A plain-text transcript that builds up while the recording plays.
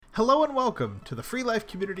Hello and welcome to the Free Life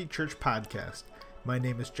Community Church podcast. My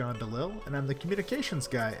name is John DeLille, and I'm the communications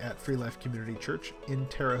guy at Free Life Community Church in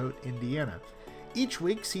Terre Haute, Indiana. Each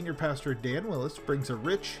week, Senior Pastor Dan Willis brings a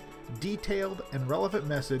rich, detailed, and relevant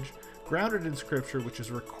message grounded in Scripture, which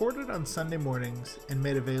is recorded on Sunday mornings and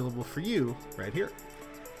made available for you right here.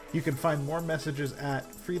 You can find more messages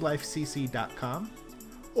at freelifecc.com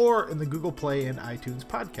or in the Google Play and iTunes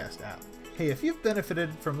podcast app. Hey, if you've benefited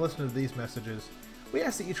from listening to these messages, we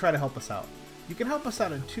ask that you try to help us out. You can help us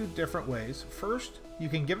out in two different ways. First, you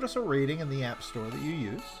can give us a rating in the app store that you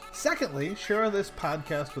use. Secondly, share this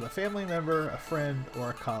podcast with a family member, a friend,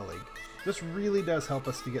 or a colleague. This really does help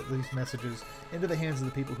us to get these messages into the hands of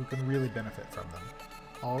the people who can really benefit from them.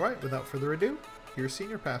 All right, without further ado, here's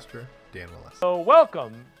Senior Pastor Dan Willis. So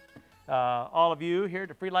welcome, all of you here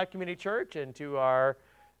to Free Life Community Church and to our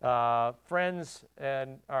friends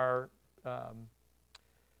and our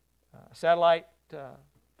satellite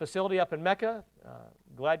facility up in Mecca.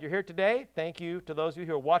 Glad you're here today. Thank you to those of you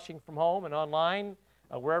who are watching from home and online,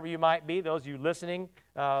 wherever you might be, those of you listening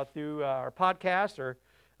through our podcast or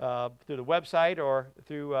through the website or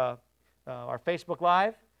through our Facebook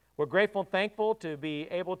Live. We're grateful and thankful to be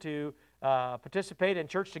able to participate in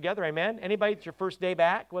church together. Amen. Anybody, it's your first day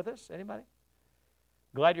back with us? Anybody?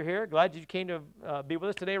 Glad you're here. Glad you came to be with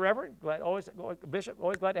us today, Reverend. Bishop,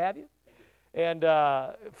 always glad to have you. And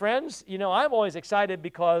friends, you know, I'm always excited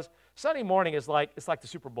because Sunday morning is like the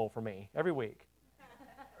Super Bowl for me every week.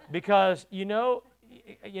 Because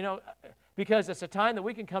because it's a time that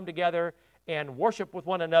we can come together and worship with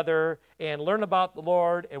one another and learn about the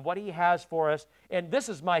Lord and what He has for us. And this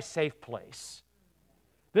is my safe place.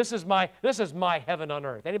 This is my heaven on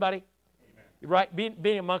earth. Anybody? Amen. Right?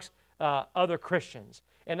 Being amongst other Christians.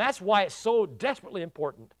 And that's why it's so desperately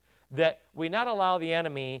important that we not allow the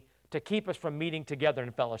enemy to keep us from meeting together in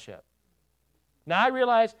fellowship. Now, I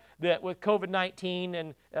realize that with COVID-19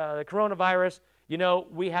 and the coronavirus, you know,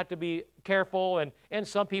 we have to be careful, and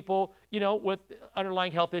some people, you know, with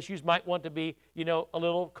underlying health issues might want to be, you know, a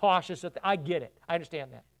little cautious. I get it. I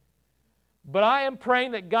understand that. But I am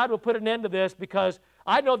praying that God will put an end to this because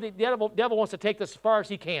I know the devil wants to take this as far as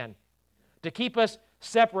he can to keep us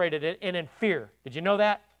separated and in fear. Did you know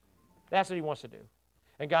that? That's what he wants to do.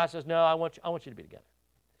 And God says, no, I want you to be together.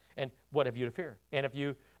 And what have you to fear? And if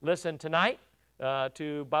you listen tonight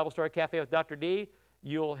to Bible Story Cafe with Dr. D,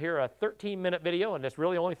 you'll hear a 13-minute video, and it's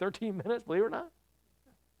really only 13 minutes, believe it or not.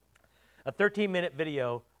 A 13-minute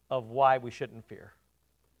video of why we shouldn't fear.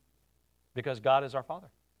 Because God is our Father.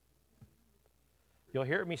 You'll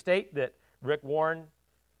hear me state that Rick Warren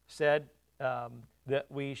said that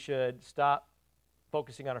we should stop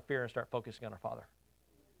focusing on our fear and start focusing on our Father.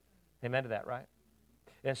 Amen to that, right?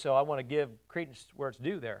 And so I want to give credence where it's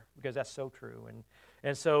due there, because that's so true.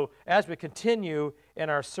 And so as we continue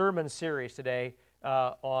in our sermon series today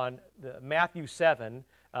on Matthew 7,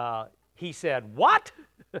 he said, what?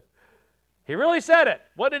 He really said it.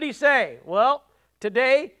 What did he say? Well,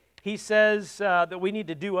 today he says that we need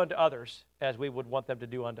to do unto others as we would want them to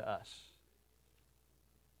do unto us.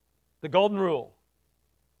 The golden rule.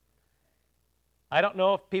 I don't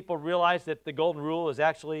know if people realize that the golden rule is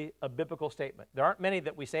actually a biblical statement. There aren't many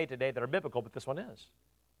that we say today that are biblical, but this one is.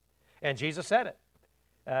 And Jesus said it.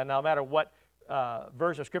 No matter what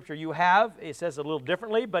version of Scripture you have, it says it a little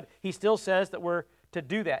differently, but He still says that we're to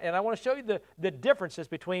do that. And I want to show you the differences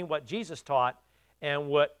between what Jesus taught and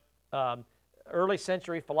what early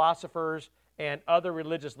century philosophers and other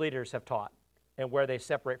religious leaders have taught and where they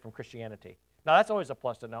separate from Christianity. Now, that's always a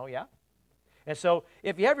plus to know, yeah? And so,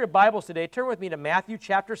 if you have your Bibles today, turn with me to Matthew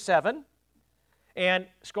chapter 7 and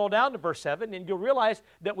scroll down to verse 7, and you'll realize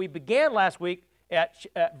that we began last week at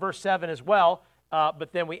verse 7 as well,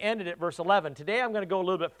 but then we ended at verse 11. Today, I'm going to go a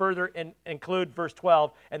little bit further and include verse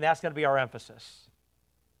 12, and that's going to be our emphasis.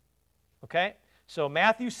 Okay? So,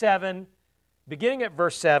 Matthew 7, beginning at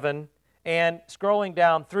verse 7, and scrolling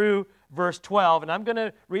down through verse 12, and I'm going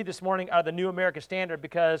to read this morning out of the New American Standard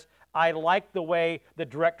because I like the way the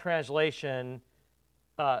direct translation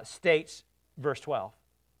states verse 12.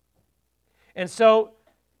 And so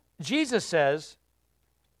Jesus says,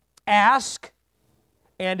 ask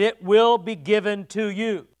and it will be given to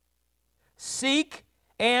you. Seek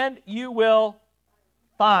and you will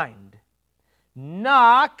find.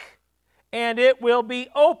 Knock and it will be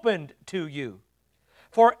opened to you.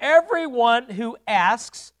 For everyone who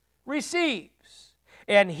asks receives,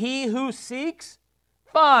 and he who seeks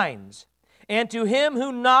finds, and to him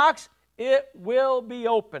who knocks it will be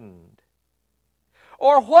opened.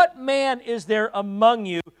 Or what man is there among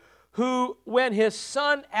you who, when his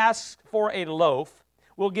son asks for a loaf,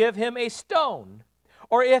 will give him a stone?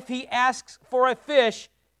 Or if he asks for a fish,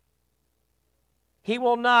 he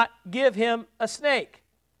will not give him a snake,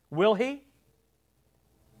 will he?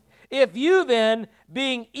 If you then,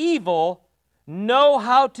 being evil, know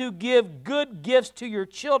how to give good gifts to your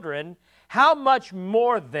children, how much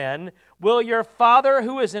more then will your Father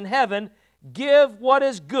who is in heaven give what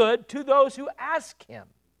is good to those who ask him?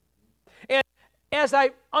 And as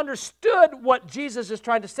I understood what Jesus is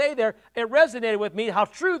trying to say there, it resonated with me how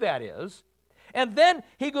true that is. And then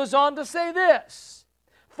he goes on to say this,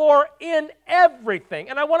 for in everything,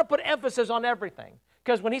 and I want to put emphasis on everything,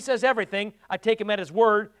 because when he says everything, I take him at his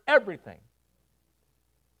word, everything.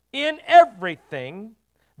 In everything,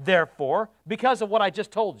 therefore, because of what I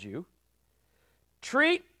just told you,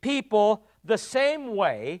 treat people the same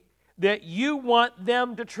way that you want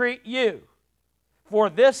them to treat you. For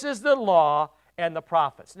this is the law and the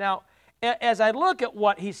prophets. Now, as I look at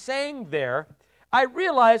what he's saying there, I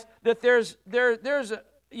realize that there's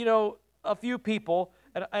a few people,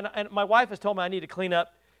 and my wife has told me I need to clean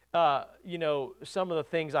up, some of the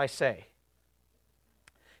things I say.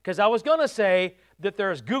 Because I was going to say that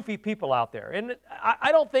there's goofy people out there. And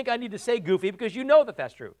I don't think I need to say goofy because you know that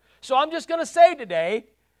that's true. So I'm just going to say today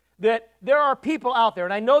that there are people out there,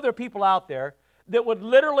 and I know there are people out there that would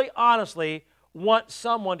literally, honestly want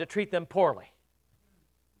someone to treat them poorly.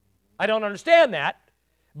 I don't understand that,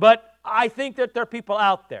 but I think that there are people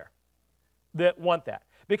out there that want that.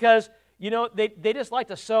 Because, they just like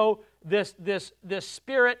to sow this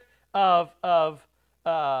spirit of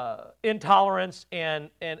intolerance and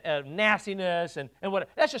nastiness and what.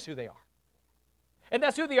 That's just who they are. And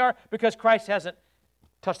that's who they are because Christ hasn't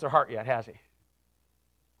touched their heart yet, has he?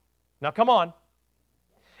 Now, come on.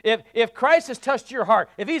 If Christ has touched your heart,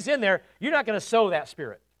 if he's in there, you're not going to sow that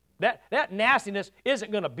spirit. That nastiness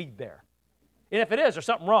isn't going to be there. And if it is, there's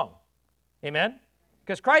something wrong. Amen?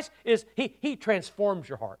 Because Christ he transforms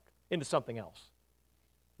your heart into something else.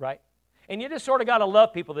 Right? And you just sort of got to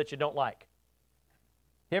love people that you don't like.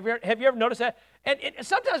 Have you ever noticed that? And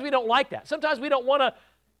sometimes we don't like that. Sometimes we don't want to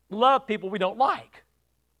love people we don't like.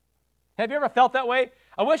 Have you ever felt that way?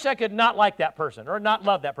 I wish I could not like that person or not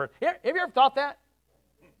love that person. Have you ever thought that?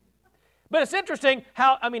 But it's interesting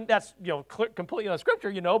how, that's completely on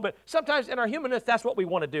Scripture, but sometimes in our humanness, that's what we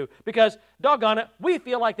want to do because, doggone it, we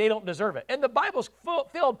feel like they don't deserve it. And the Bible's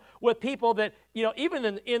filled with people that,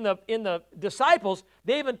 even in the disciples,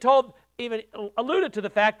 they even alluded to the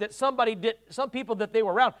fact that some people that they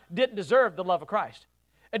were around didn't deserve the love of Christ.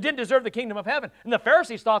 It didn't deserve the kingdom of heaven. And the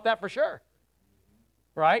Pharisees thought that for sure.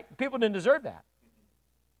 Right? People didn't deserve that.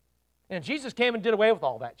 And Jesus came and did away with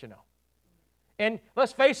all that, And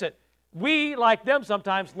let's face it, we, like them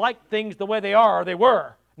sometimes, like things the way they are or they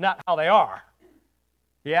were, not how they are.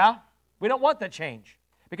 Yeah? We don't want that change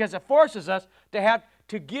because it forces us to have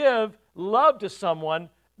to give love to someone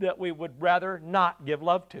that we would rather not give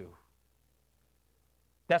love to.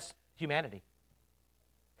 That's humanity.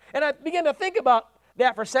 And I began to think about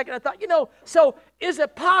that for a second. I thought, so is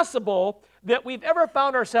it possible that we've ever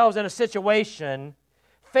found ourselves in a situation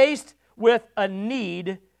faced with a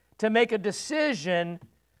need to make a decision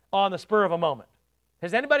on the spur of a moment?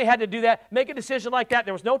 Has anybody had to do that? Make a decision like that.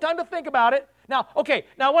 There was no time to think about it. Now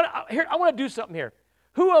I want to do something here.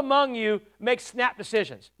 Who among you makes snap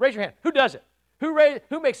decisions? Raise your hand. Who does it?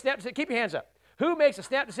 Who makes snap decisions? Keep your hands up. Who makes a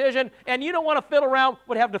snap decision and you don't want to fiddle around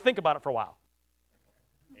with having to think about it for a while?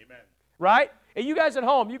 Amen. Right? And you guys at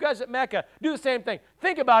home, you guys at Mecca, do the same thing.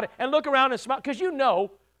 Think about it and look around and smile because you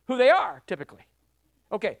know who they are typically.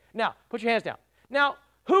 Okay, now put your hands down. Now,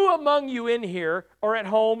 who among you in here or at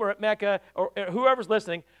home or at Mecca or whoever's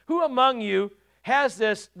listening, who among you has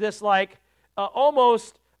this like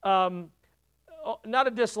almost, not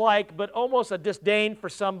a dislike, but almost a disdain for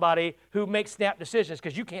somebody who makes snap decisions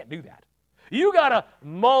because you can't do that. You got to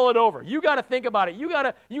mull it over. You got to think about it. You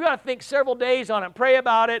got to think several days on it, pray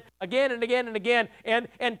about it again and again and again,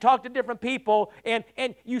 and talk to different people, and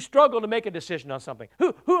you struggle to make a decision on something.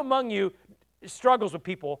 Who among you struggles with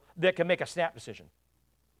people that can make a snap decision?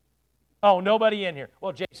 Oh, nobody in here.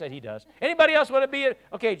 Well, Jay said he does. Anybody else want to be?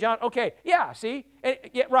 Okay, John. Okay, yeah. See,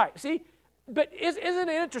 yeah, right. See, but isn't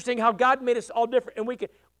it interesting how God made us all different, and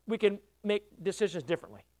we can make decisions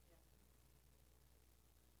differently?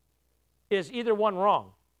 Is either one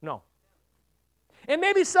wrong? No. And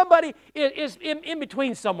maybe somebody is in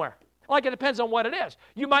between somewhere. Like it depends on what it is.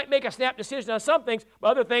 You might make a snap decision on some things,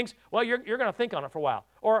 but other things, well, you're going to think on it for a while.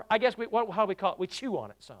 Or I guess, how do we call it? We chew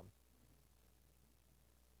on it some.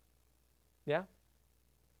 Yeah?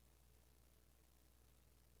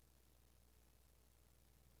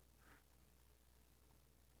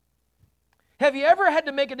 Have you ever had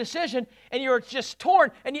to make a decision and you're just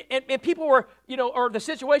torn and people were, or the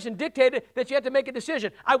situation dictated that you had to make a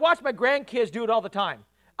decision? I watch my grandkids do it all the time.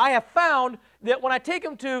 I have found that when I take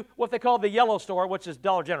them to what they call the yellow store, which is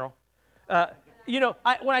Dollar General,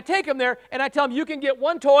 when I take them there and I tell them you can get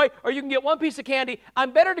one toy or you can get one piece of candy,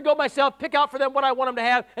 I'm better to go myself, pick out for them what I want them to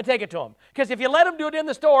have, and take it to them. Because if you let them do it in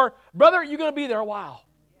the store, brother, you're going to be there a while.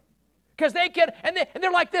 Because they can, and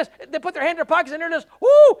they're like this. They put their hand in their pockets and they're just,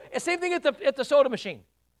 woo! And same thing at the soda machine.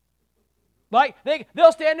 Like,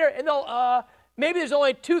 they'll stand there and they'll, maybe there's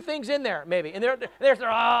only 2 things in there, maybe. And they're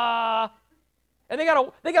and they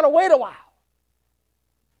gotta wait a while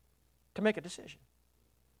to make a decision.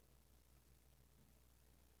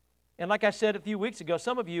 And like I said a few weeks ago,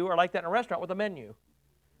 some of you are like that in a restaurant with a menu.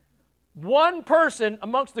 One person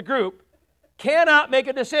amongst the group cannot make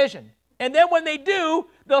a decision. And then when they do,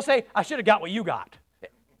 they'll say, I should have got what you got.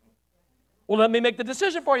 Well, let me make the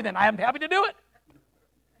decision for you then. I am happy to do it.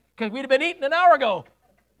 Because we'd have been eating an hour ago.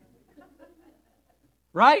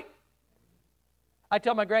 Right? I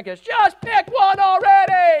tell my grandkids, just pick one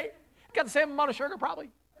already. Got the same amount of sugar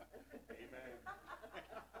probably.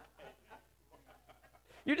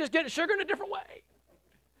 You're just getting sugar in a different way.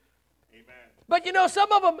 But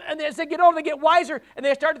some of them, and as they get older, they get wiser, and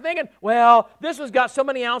they start thinking, well, this one's got so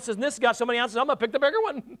many ounces, and this has got so many ounces, I'm going to pick the bigger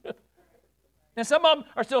one. And some of them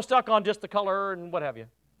are still stuck on just the color and what have you.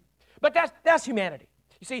 But that's humanity,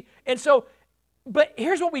 you see. And so, but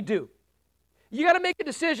here's what we do. You got to make a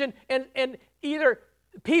decision, and either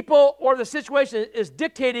people or the situation is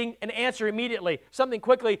dictating an answer immediately, something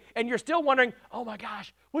quickly, and you're still wondering, oh my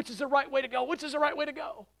gosh, which is the right way to go? Which is the right way to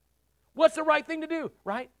go? What's the right thing to do,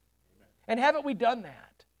 right? And haven't we done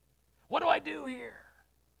that? What do I do here?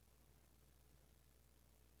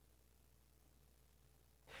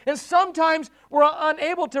 And sometimes we're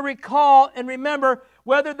unable to recall and remember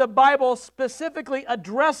whether the Bible specifically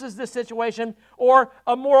addresses this situation or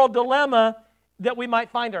a moral dilemma that we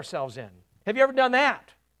might find ourselves in. Have you ever done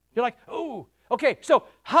that? You're like, ooh, okay, so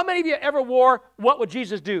how many of you ever wore What Would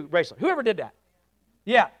Jesus Do bracelet? Whoever did that?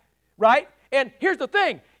 Yeah, right? And here's the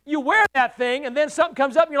thing. You wear that thing, and then something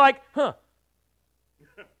comes up, and you're like, huh,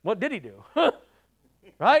 what did he do?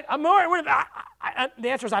 Right? The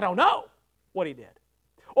answer is, I don't know what he did.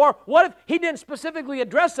 Or what if he didn't specifically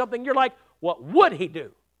address something? You're like, what would he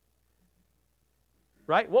do?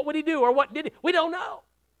 Right? What would he do, or what did he? We don't know.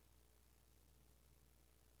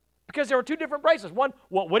 Because there were 2 different bracelets. One,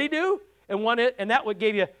 what would he do? And that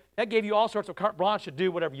gave you all sorts of carte blanche to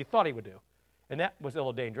do whatever you thought he would do. And that was a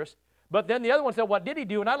little dangerous. But then the other one said, what did he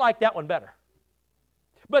do? And I like that one better.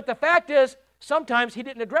 But the fact is, sometimes he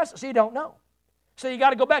didn't address it, so you don't know. So you got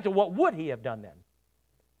to go back to what would he have done then?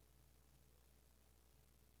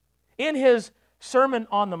 In his Sermon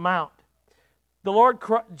on the Mount, the Lord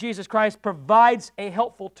Jesus Christ provides a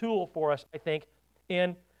helpful tool for us, I think,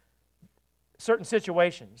 in certain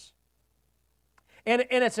situations. And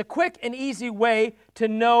it's a quick and easy way to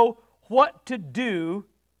know what to do,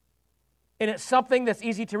 and it's something that's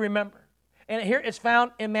easy to remember. And here it's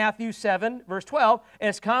found in Matthew 7, verse 12, and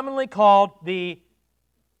it's commonly called the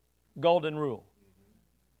Golden Rule.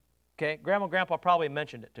 Okay, Grandma and Grandpa probably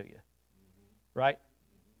mentioned it to you, right?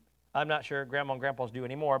 I'm not sure Grandma and Grandpas do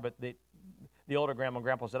anymore, but the older Grandma and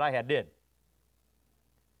Grandpas that I had did.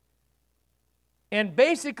 And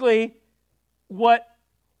basically, what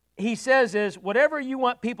he says is, whatever you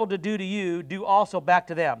want people to do to you, do also back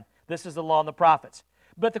to them. This is the law and the prophets.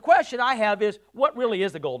 But the question I have is, what really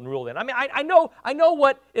is the golden rule then? I mean, I know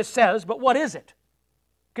what it says, but what is it?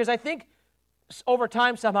 Because I think over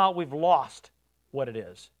time somehow we've lost what it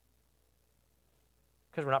is.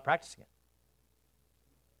 Because we're not practicing it.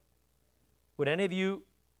 Would any of you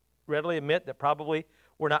readily admit that probably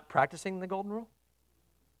we're not practicing the golden rule?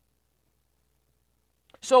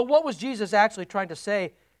 So what was Jesus actually trying to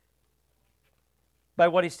say by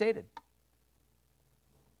what he stated?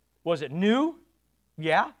 Was it new?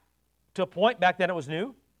 Yeah. To a point, back then it was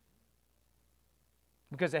new.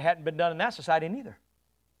 Because it hadn't been done in that society neither,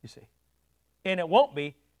 you see. And it won't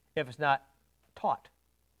be if it's not taught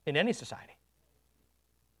in any society.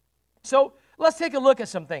 So let's take a look at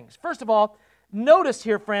some things. First of all, notice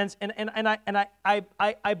here, friends, and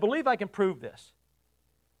I believe I can prove this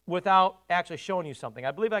without actually showing you something.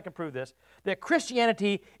 I believe I can prove this, that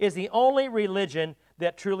Christianity is the only religion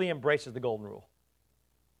that truly embraces the golden rule.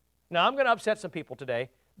 Now, I'm going to upset some people today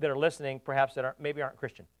that are listening, perhaps that maybe aren't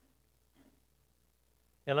Christian.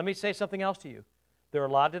 And let me say something else to you. There are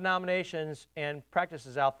a lot of denominations and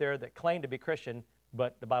practices out there that claim to be Christian,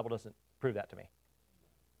 but the Bible doesn't prove that to me.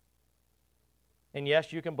 And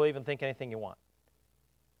yes, you can believe and think anything you want.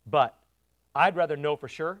 But I'd rather know for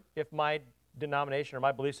sure if my denomination or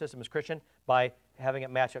my belief system as Christian by having it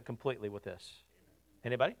match up completely with this.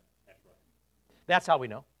 Anybody? That's how we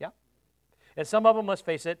know, yeah. And some of them, let's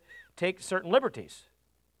face it, take certain liberties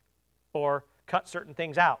or cut certain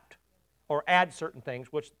things out or add certain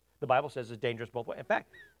things, which the Bible says is dangerous both ways. In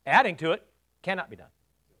fact, adding to it cannot be done.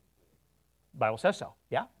 The Bible says so,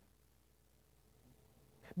 yeah.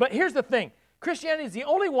 But here's the thing. Christianity is the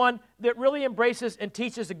only one that really embraces and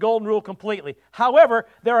teaches the golden rule completely. However,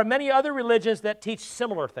 there are many other religions that teach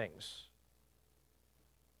similar things.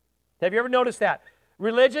 Have you ever noticed that?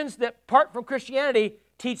 Religions that part from Christianity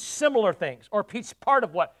teach similar things or teach part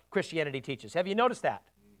of what Christianity teaches. Have you noticed that?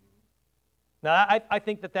 Now, I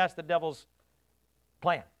think that that's the devil's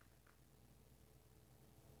plan.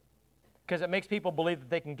 Because it makes people believe that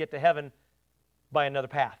they can get to heaven by another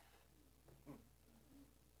path.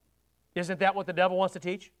 Isn't that what the devil wants to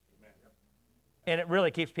teach? And it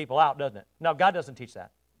really keeps people out, doesn't it? No, God doesn't teach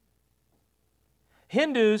that.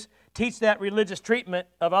 Hindus teach that religious treatment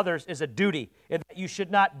of others is a duty, and that you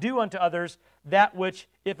should not do unto others that which,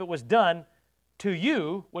 if it was done to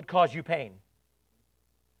you, would cause you pain.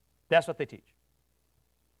 That's what they teach.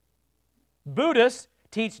 Buddhists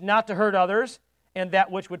teach not to hurt others and that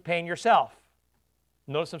which would pain yourself.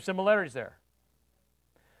 Notice some similarities there.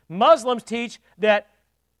 Muslims teach that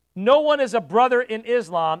no one is a brother in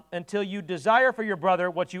Islam until you desire for your brother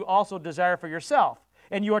what you also desire for yourself.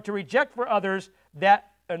 And you are to reject for others that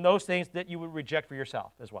and those things that you would reject for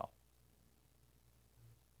yourself as well.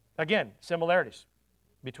 Again, similarities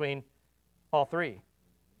between all three.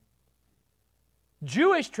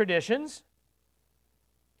 Jewish traditions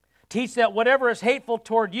teach that whatever is hateful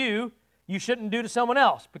toward you, you shouldn't do to someone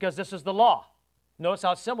else because this is the law. Notice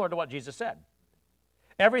how it's similar to what Jesus said.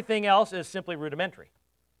 Everything else is simply rudimentary.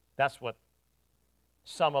 That's what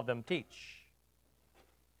some of them teach.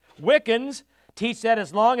 Wiccans teach that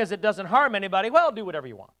as long as it doesn't harm anybody, well, do whatever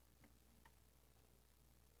you want.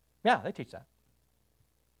 Yeah, they teach that.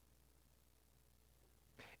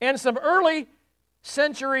 And some early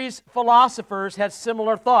centuries philosophers had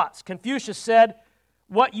similar thoughts. Confucius said,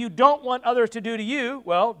 what you don't want others to do to you,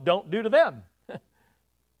 well, don't do to them.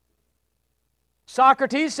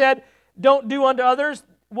 Socrates said, don't do unto others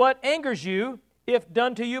what angers you if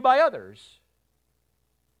done to you by others.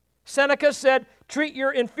 Seneca said, treat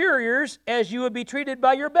your inferiors as you would be treated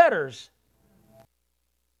by your betters.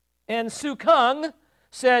 And Su Kung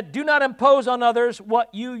said, do not impose on others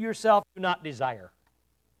what you yourself do not desire.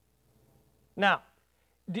 Now,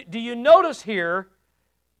 do you notice here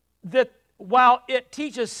that while it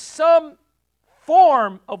teaches some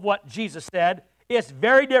form of what Jesus said, it's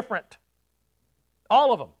very different.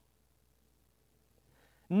 All of them.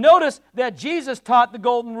 Notice that Jesus taught the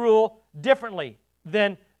golden rule differently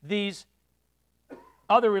than these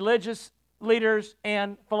other religious leaders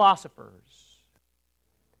and philosophers.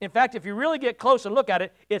 In fact, if you really get close and look at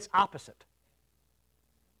it, it's opposite.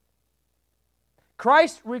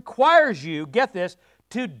 Christ requires you, get this,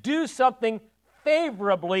 to do something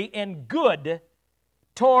favorably and good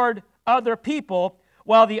toward other people,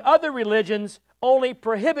 while the other religions only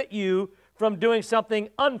prohibit you from doing something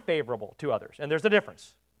unfavorable to others. And there's a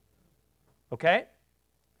difference. Okay?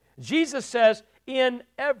 Jesus says, in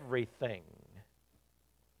everything,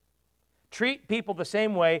 treat people the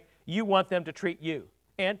same way you want them to treat you.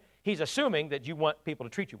 And he's assuming that you want people to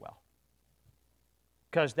treat you well,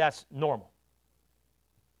 because that's normal.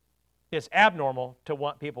 It's abnormal to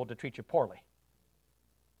want people to treat you poorly.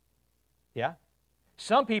 Yeah?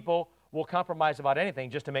 Some people will compromise about anything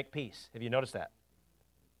just to make peace. Have you noticed that?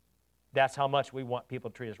 That's how much we want people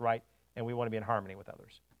to treat us right, and we want to be in harmony with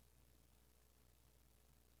others.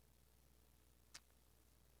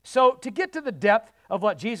 So to get to the depth of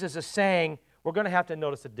what Jesus is saying, we're going to have to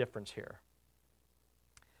notice the difference here.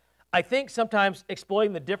 I think sometimes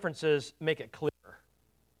exploiting the differences make it clearer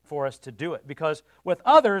for us to do it, because with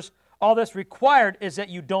others, all that's required is that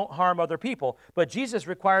you don't harm other people, but Jesus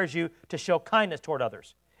requires you to show kindness toward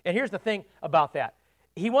others. And here's the thing about that.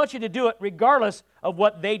 He wants you to do it regardless of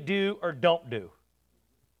what they do or don't do.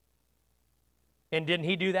 And didn't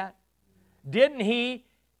he do that? Didn't he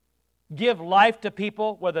give life to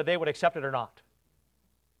people whether they would accept it or not?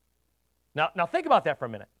 Now think about that for a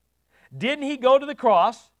minute. Didn't he go to the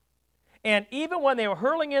cross, and even when they were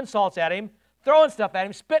hurling insults at him, throwing stuff at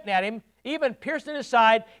him, spitting at him, even piercing his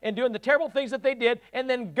side and doing the terrible things that they did, and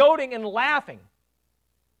then goading and laughing?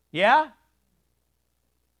 Yeah?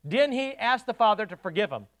 Didn't he ask the Father to forgive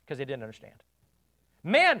them because they didn't understand?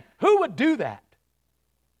 Man, who would do that?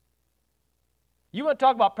 You want to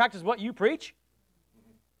talk about practice what you preach?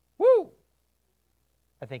 Woo!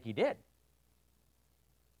 I think he did.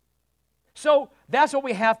 So that's what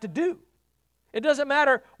we have to do. It doesn't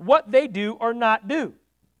matter what they do or not do.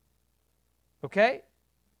 Okay?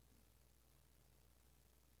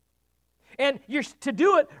 And you're to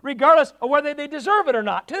do it regardless of whether they deserve it or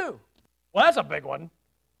not, too. Well, that's a big one.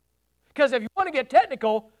 Because if you want to get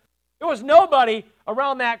technical, there was nobody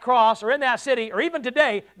around that cross or in that city or even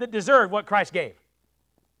today that deserved what Christ gave.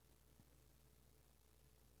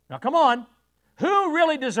 Now, come on. Who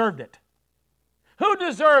really deserved it? Who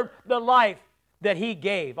deserved the life that He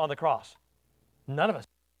gave on the cross? None of us.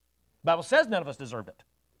 The Bible says none of us deserved it.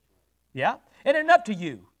 Yeah? And it's up to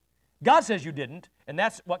you. God says you didn't, and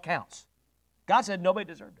that's what counts. God said nobody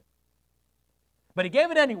deserved it. But He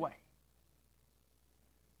gave it anyway.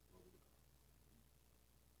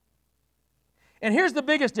 And here's the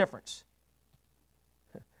biggest difference.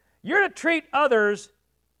 You're to treat others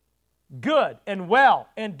good and well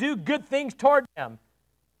and do good things toward them.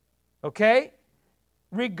 Okay?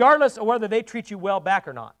 Regardless of whether they treat you well back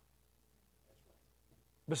or not.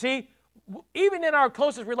 But see, even in our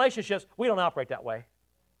closest relationships, we don't operate that way.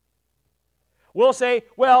 We'll say,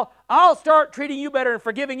 well, I'll start treating you better and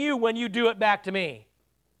forgiving you when you do it back to me.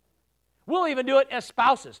 We'll even do it as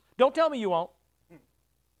spouses. Don't tell me you won't.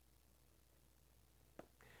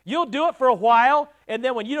 You'll do it for a while, and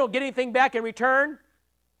then when you don't get anything back in return,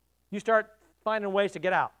 you start finding ways to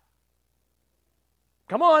get out.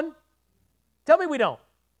 Come on. Tell me we don't.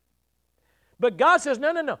 But God says,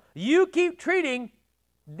 no. You keep treating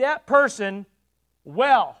that person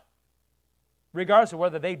well, regardless of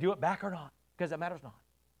whether they do it back or not, because it matters not.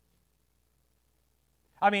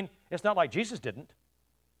 I mean, it's not like Jesus didn't,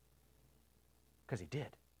 because He did.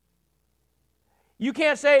 You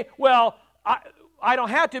can't say, well, I don't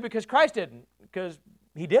have to because Christ didn't, because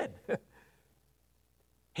He did.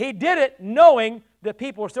 He did it knowing that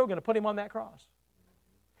people were still going to put Him on that cross.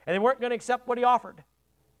 And they weren't going to accept what He offered.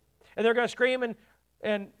 And they're going to scream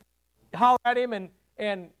and holler at Him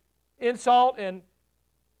and insult and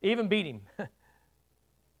even beat Him.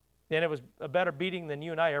 And it was a better beating than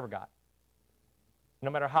you and I ever got. No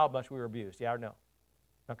matter how much we were abused, yeah or no?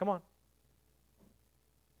 Now, come on.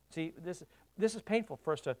 See, this is painful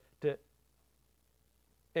for us to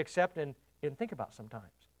accept and think about sometimes.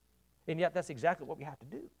 And yet, that's exactly what we have to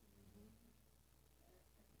do.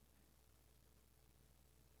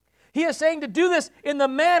 He is saying to do this in the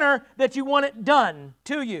manner that you want it done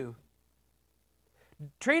to you.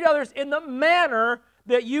 Treat others in the manner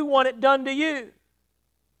that you want it done to you.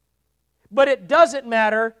 But it doesn't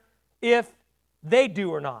matter if they do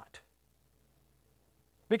or not.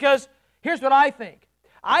 Because here's what I think.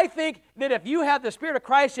 I think that if you have the Spirit of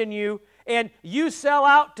Christ in you and you sell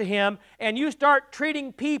out to Him and you start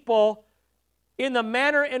treating people in the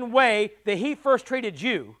manner and way that He first treated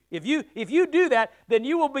you, if you do that, then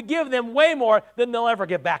you will give them way more than they'll ever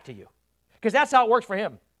give back to you. Because that's how it works for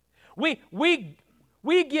Him. We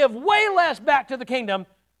give way less back to the kingdom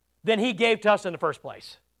than He gave to us in the first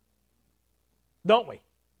place. Don't we?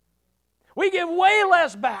 We give way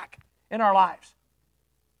less back in our lives.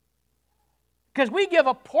 Because we give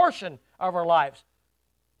a portion of our lives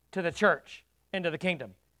to the church and to the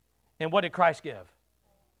kingdom. And what did Christ give?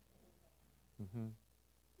 Mm-hmm.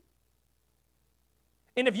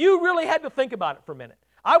 And if you really had to think about it for a minute,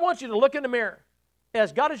 I want you to look in the mirror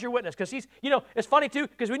as God is your witness. Because it's funny too,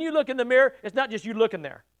 because when you look in the mirror, it's not just you looking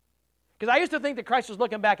there. Because I used to think that Christ was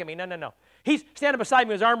looking back at me. No. He's standing beside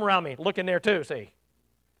me with His arm around me, looking there too, see.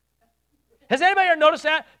 Has anybody ever noticed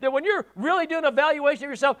that? That when you're really doing an evaluation of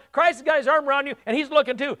yourself, Christ has got His arm around you, and He's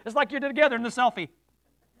looking too. It's like you're together in the selfie.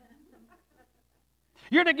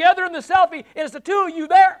 You're together in the selfie, and it's the two of you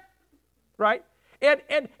there, right?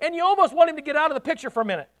 And you almost want Him to get out of the picture for a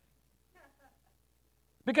minute.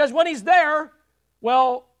 Because when He's there,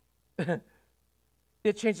 well,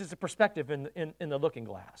 it changes the perspective in the looking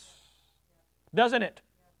glass. Doesn't it?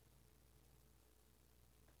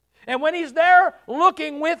 And when He's there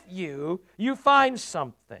looking with you, you find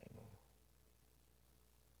something.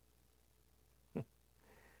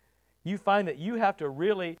 You find that you have to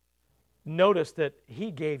really notice that He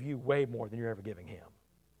gave you way more than you're ever giving Him.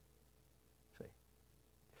 See?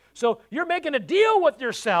 So you're making a deal with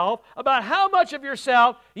yourself about how much of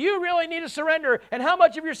yourself you really need to surrender and how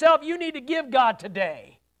much of yourself you need to give God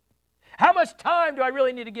today. How much time do I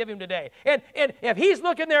really need to give Him today? And if He's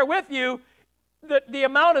looking there with you, the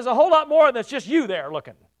amount is a whole lot more than it's just you there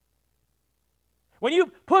looking. When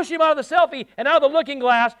you push Him out of the selfie and out of the looking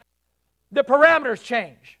glass, the parameters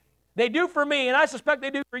change. They do for me, and I suspect they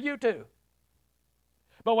do for you too.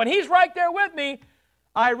 But when He's right there with me,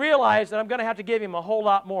 I realize that I'm going to have to give Him a whole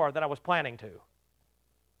lot more than I was planning to.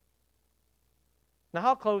 Now,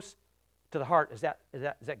 how close to the heart is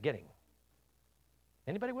that getting?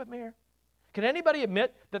 Anybody with me here? Can anybody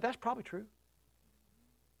admit that that's probably true?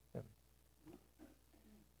 Yeah.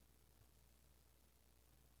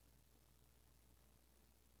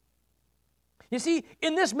 You see,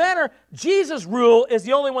 in this manner, Jesus' rule is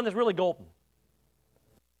the only one that's really golden.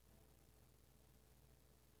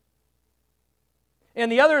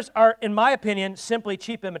 And the others are, in my opinion, simply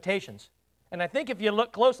cheap imitations. And I think if you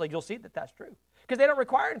look closely, you'll see that that's true. Because they don't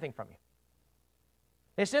require anything from you.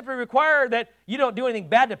 They simply require that you don't do anything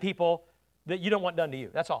bad to people that you don't want done to you.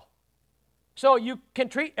 That's all. So you can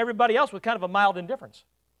treat everybody else with kind of a mild indifference.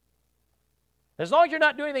 As long as you're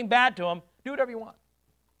not doing anything bad to them, do whatever you want.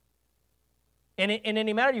 And in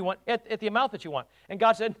any manner you want, at the amount that you want. And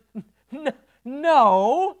God said,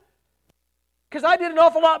 no, because I did an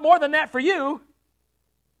awful lot more than that for you.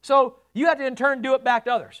 So you have to in turn do it back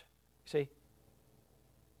to others. See?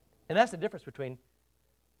 And that's the difference between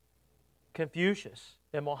Confucius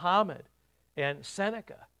and Muhammad and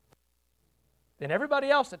Seneca and everybody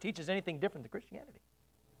else that teaches anything different than Christianity.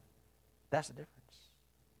 That's the difference.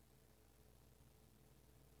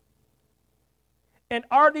 And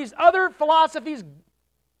are these other philosophies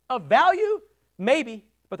of value? Maybe,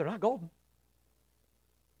 but they're not golden.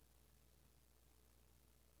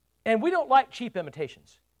 And we don't like cheap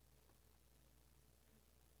imitations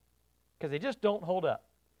because they just don't hold up.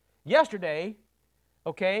 Yesterday,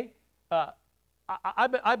 okay,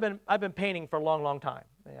 I've been painting for a long, long time.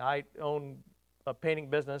 I own a painting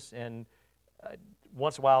business, and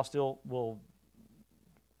once in a while, still will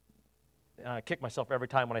kick myself every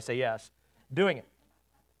time when I say yes, doing it.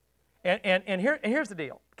 And here's the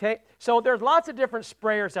deal, okay? So there's lots of different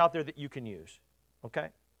sprayers out there that you can use, okay?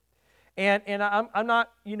 And I'm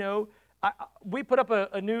not, we put up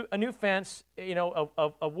a new fence,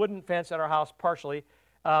 a wooden fence at our house partially,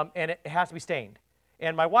 and it has to be stained.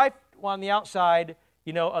 And my wife on the outside,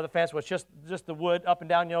 of the fence was just the wood up and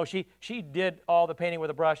down. She did all the painting with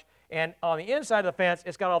a brush. And on the inside of the fence,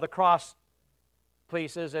 it's got all the cross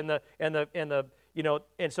pieces and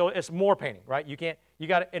so it's more painting, right?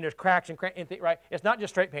 And there's cracks and right? It's not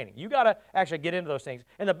just straight painting. You got to actually get into those things.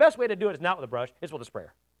 And the best way to do it is not with a brush, it's with a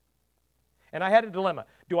sprayer. And I had a dilemma.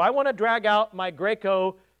 Do I want to drag out my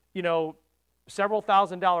Graco, several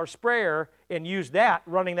 $1,000 sprayer and use that,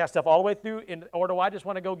 running that stuff all the way through, or do I just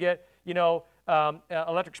want to go get,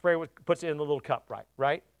 electric sprayer which puts it in the little cup,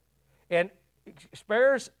 right? And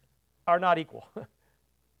sprayers are not equal.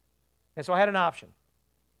 And so I had an option.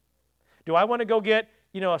 Do I want to go get,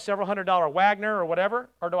 a several $100 Wagner or whatever,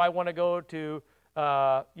 or do I want to go to,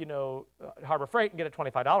 Harbor Freight and get a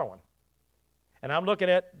 $25 one? And I'm looking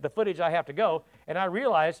at the footage I have to go, and I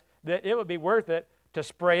realized that it would be worth it to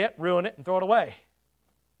spray it, ruin it, and throw it away.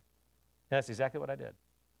 And that's exactly what I did.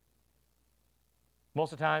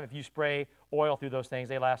 Most of the time, if you spray oil through those things,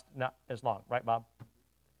 they last not as long, right, Bob?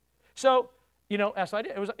 So, as I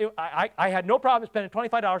did. I had no problem spending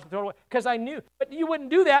 $25 to throw it away because I knew. But you wouldn't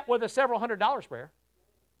do that with a several $100 sprayer.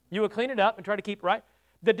 You would clean it up and try to keep it right.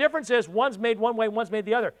 The difference is one's made one way, one's made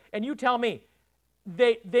the other. And you tell me,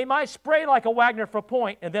 they might spray like a Wagner for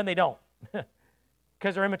point, and then they don't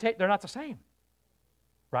because they're not the same,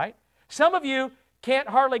 right? Some of you can't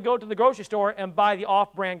hardly go to the grocery store and buy the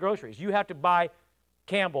off-brand groceries. You have to buy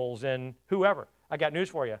Campbell's and whoever. I got news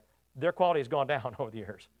for you. Their quality has gone down over the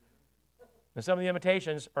years. And some of the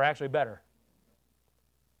imitations are actually better.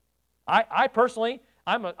 I personally,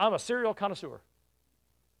 I'm a cereal connoisseur.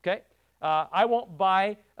 Okay? I won't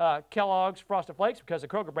buy Kellogg's Frosted Flakes because the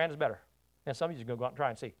Kroger brand is better. And some of you can go out and try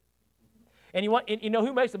and see. And you know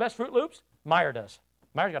who makes the best Fruit Loops? Meijer does.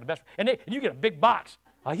 Meijer's got the best. And you get a big box,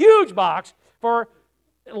 a huge box, for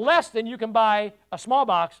less than you can buy a small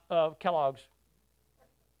box of Kellogg's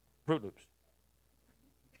Fruit Loops.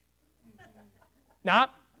 Now,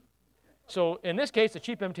 so in this case, the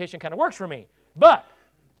cheap imitation kind of works for me. But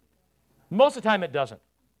most of the time it doesn't.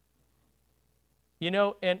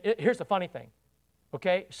 Here's the funny thing.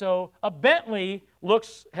 Okay, so a Bentley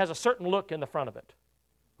has a certain look in the front of it.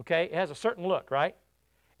 Okay, it has a certain look, right?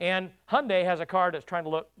 And Hyundai has a car that's trying to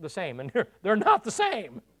look the same, and they're not the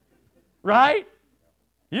same, right?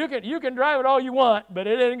 You can drive it all you want, but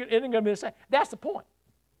it ain't going to be the same. That's the point.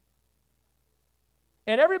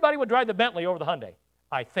 And everybody would drive the Bentley over the Hyundai,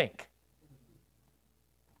 I think.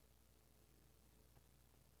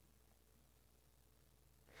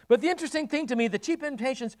 But the interesting thing to me, the cheap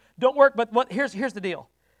imitations don't work, but here's the deal.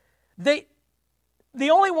 The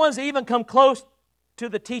only ones that even come close to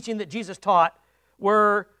the teaching that Jesus taught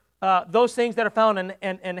were those things that are found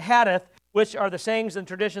in Hadith, which are the sayings and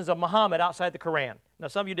traditions of Muhammad outside the Quran. Now,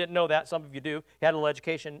 some of you didn't know that. Some of you do. You had a little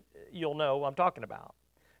education, you'll know what I'm talking about.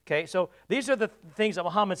 Okay, so these are the things that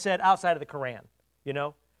Muhammad said outside of the Quran,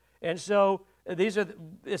 And so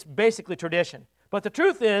it's basically tradition. But the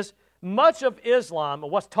truth is, much of Islam,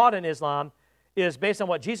 what's taught in Islam, is based on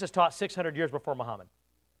what Jesus taught 600 years before Muhammad.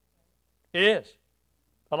 It is.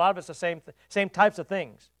 A lot of it's the same types of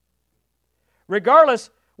things. Regardless,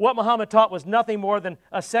 what Muhammad taught was nothing more than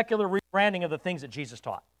a secular rebranding of the things that Jesus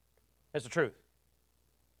taught. That's the truth.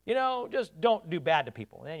 Just don't do bad to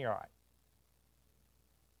people, and then you're all right.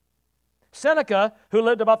 Seneca, who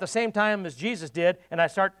lived about the same time as Jesus did, and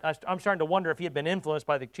I'm starting to wonder if he had been influenced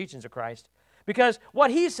by the teachings of Christ, because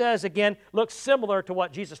what he says, again, looks similar to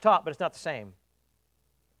what Jesus taught, but it's not the same.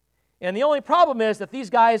 And the only problem is that these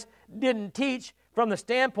guys didn't teach from the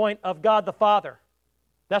standpoint of God the Father.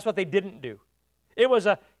 That's what they didn't do. It was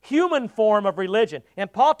a human form of religion.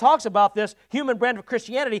 And Paul talks about this human brand of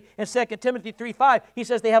Christianity in 2 Timothy 3:5. He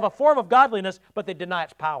says they have a form of godliness, but they deny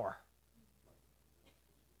its power.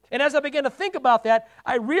 And as I begin to think about that,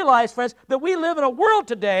 I realize, friends, that we live in a world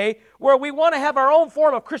today where we want to have our own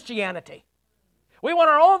form of Christianity. We want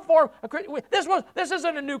our own form of this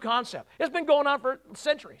isn't a new concept. It's been going on for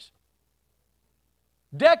centuries.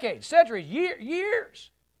 Decades, centuries,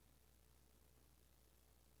 years.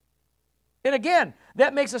 And again,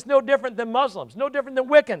 that makes us no different than Muslims, no different than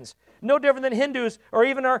Wiccans, no different than Hindus or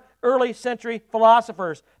even our early century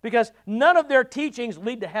philosophers, because none of their teachings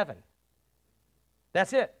lead to heaven.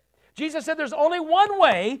 That's it. Jesus said there's only one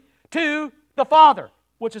way to the Father,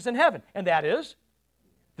 which is in heaven, and that is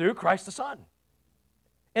through Christ the Son.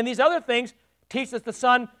 And these other things teach that the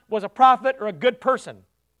Son was a prophet or a good person,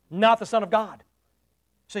 not the Son of God.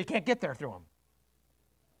 So you can't get there through him.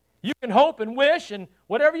 You can hope and wish and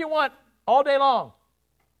whatever you want all day long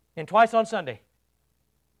and twice on Sunday.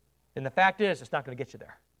 And the fact is, it's not going to get you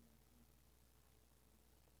there.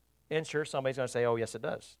 And sure, somebody's going to say, oh, yes, it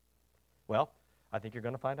does. Well, I think you're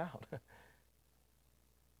going to find out.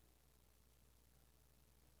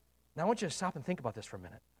 Now, I want you to stop and think about this for a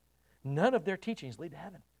minute. None of their teachings lead to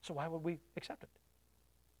heaven. So why would we accept it?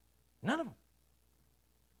 None of them.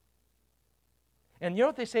 And you know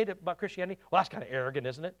what they say about Christianity? Well, that's kind of arrogant,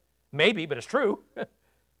 isn't it? Maybe, but it's true.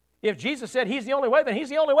 If Jesus said he's the only way, then he's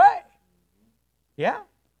the only way. Yeah?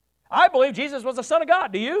 I believe Jesus was the Son of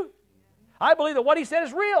God. Do you? I believe that what he said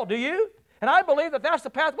is real. Do you? And I believe that that's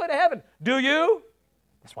the pathway to heaven. Do you?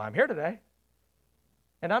 That's why I'm here today.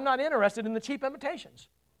 And I'm not interested in the cheap imitations.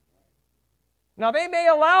 Now, they may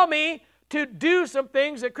allow me to do some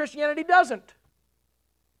things that Christianity doesn't.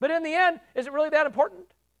 But in the end, is it really that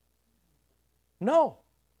important? No.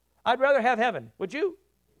 I'd rather have heaven. Would you?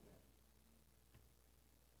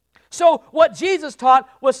 So what Jesus taught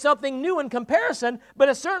was something new in comparison, but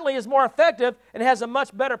it certainly is more effective and has a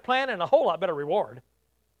much better plan and a whole lot better reward.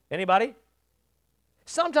 Anybody?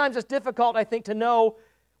 Sometimes it's difficult, I think, to know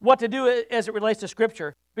what to do as it relates to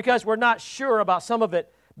Scripture because we're not sure about some of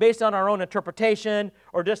it based on our own interpretation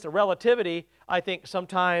or just the relativity, I think,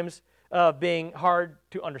 sometimes being hard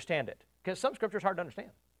to understand it. Because some Scripture is hard to understand.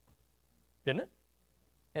 Isn't it?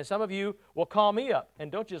 And some of you will call me up,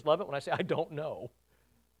 and don't you just love it when I say, I don't know?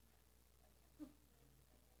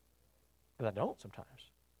 Because I don't sometimes.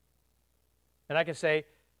 And I can say,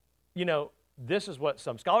 this is what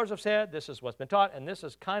some scholars have said, this is what's been taught, and this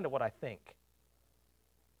is kind of what I think.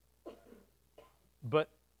 But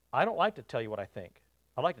I don't like to tell you what I think.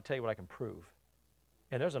 I like to tell you what I can prove.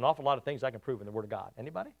 And there's an awful lot of things I can prove in the Word of God.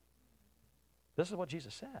 Anybody? This is what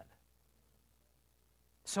Jesus said.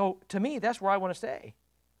 So to me, that's where I want to stay.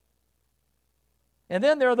 And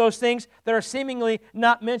then there are those things that are seemingly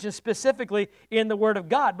not mentioned specifically in the Word of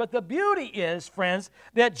God. But the beauty is, friends,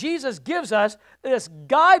 that Jesus gives us this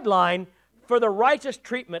guideline for the righteous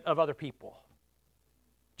treatment of other people.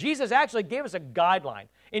 Jesus actually gave us a guideline.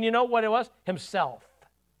 And you know what it was? Himself.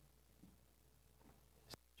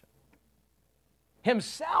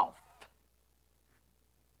 Himself.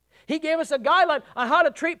 He gave us a guideline on how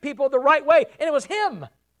to treat people the right way, and it was Him.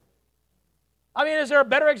 I mean, is there a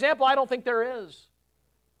better example? I don't think there is.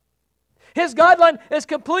 His guideline is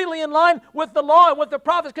completely in line with the law and with the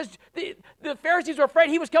prophets because the Pharisees were afraid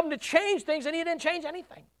He was coming to change things, and He didn't change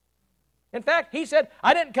anything. In fact, He said,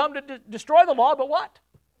 I didn't come to destroy the law, but what?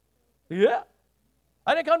 Yeah.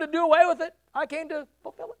 I didn't come to do away with it. I came to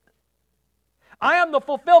fulfill it. I am the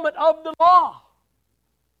fulfillment of the law.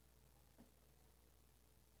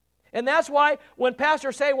 And that's why when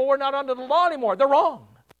pastors say, well, we're not under the law anymore, they're wrong.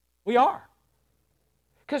 We are.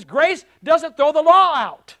 Because grace doesn't throw the law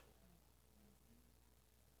out.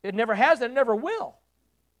 It never has and it never will.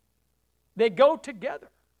 They go together.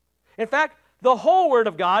 In fact, the whole Word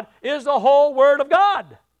of God is the whole Word of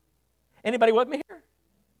God. Anybody with me here?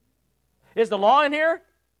 Is the law in here?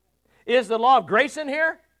 Is the law of grace in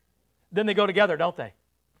here? Then they go together, don't they?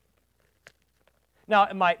 Now,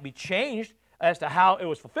 it might be changed as to how it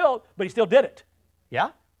was fulfilled, but he still did it.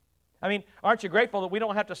 Yeah? I mean, aren't you grateful that we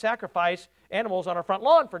don't have to sacrifice animals on our front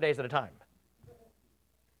lawn for days at a time?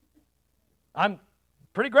 I'm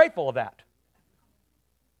pretty grateful of that.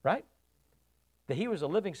 Right? That he was a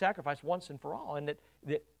living sacrifice once and for all, and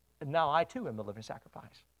that now I too am the living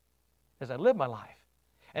sacrifice as I live my life.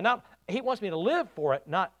 And now he wants me to live for it,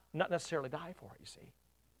 not necessarily die for it, you see.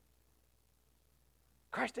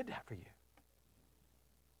 Christ did that for you.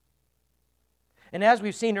 And as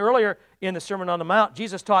we've seen earlier in the Sermon on the Mount,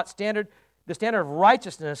 Jesus taught the standard of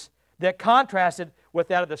righteousness that contrasted with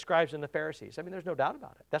that of the scribes and the Pharisees. I mean, there's no doubt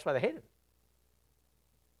about it. That's why they hated him.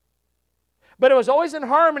 But it was always in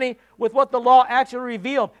harmony with what the law actually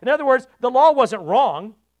revealed. In other words, the law wasn't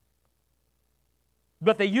wrong,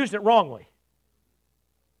 but they used it wrongly.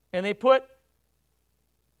 And they put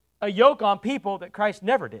a yoke on people that Christ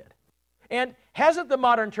never did. And hasn't the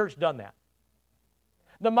modern church done that?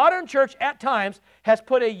 The modern church at times has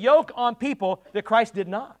put a yoke on people that Christ did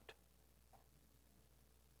not.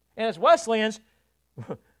 And as Wesleyans,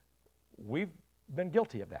 we've been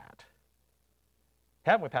guilty of that.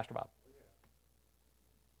 Haven't we, Pastor Bob?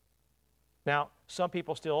 Now, some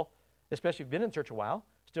people still, especially if you've been in church a while,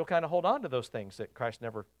 still kind of hold on to those things that Christ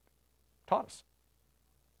never taught us.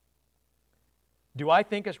 Do I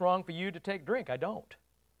think it's wrong for you to take drink? I don't.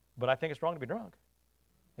 But I think it's wrong to be drunk.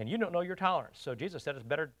 And you don't know your tolerance. So Jesus said it's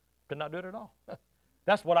better to not do it at all.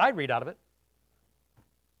 That's what I read out of it.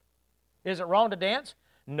 Is it wrong to dance?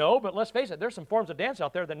 No, but let's face it, there's some forms of dance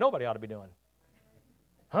out there that nobody ought to be doing.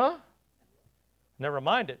 Huh? Never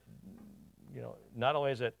mind it. You know, not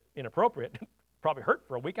only is it inappropriate, probably hurt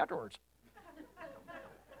for a week afterwards.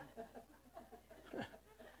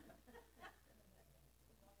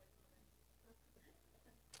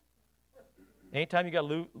 Anytime you got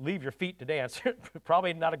to leave your feet to dance,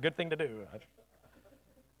 probably not a good thing to do.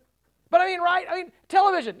 But I mean, right? I mean,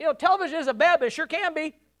 television. You know, television isn't bad, but it sure can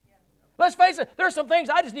be. Let's face it, there's some things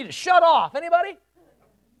I just need to shut off. Anybody?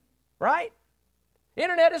 Right?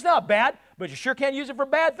 Internet is not bad, but you sure can use it for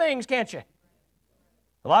bad things, can't you?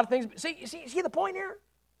 A lot of things. See the point here?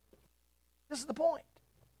 This is the point.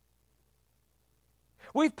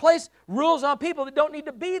 We've placed rules on people that don't need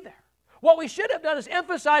to be there. What we should have done is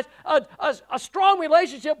emphasize a strong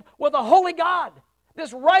relationship with a holy God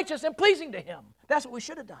that's righteous and pleasing to Him. That's what we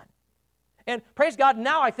should have done. And praise God,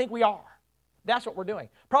 now I think we are. That's what we're doing.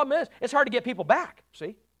 Problem is, it's hard to get people back,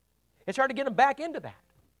 see? It's hard to get them back into that.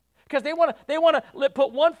 Because they want to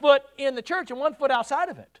put one foot in the church and one foot outside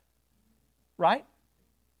of it. Right?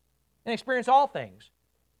 And experience all things.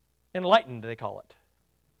 Enlightened, they call it.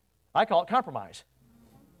 I call it compromise.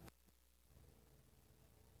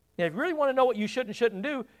 And if you really want to know what you should and shouldn't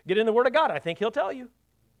do, get in the Word of God. I think He'll tell you.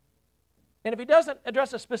 And if He doesn't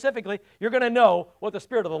address it specifically, you're going to know what the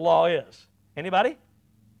spirit of the law is. Anybody?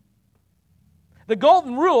 The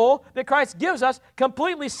golden rule that Christ gives us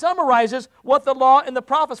completely summarizes what the law and the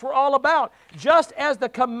prophets were all about. Just as the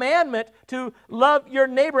commandment to love your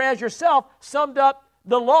neighbor as yourself summed up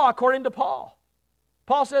the law according to Paul.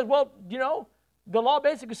 Paul says, well, you know, the law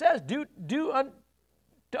basically says do unto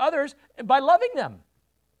others by loving them.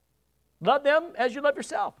 Love them as you love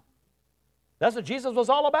yourself. That's what Jesus was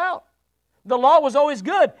all about. The law was always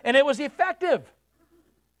good, and it was effective.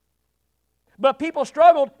 But people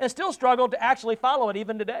struggled and still struggle to actually follow it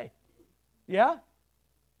even today. Yeah?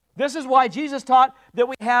 This is why Jesus taught that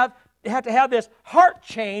we have to have this heart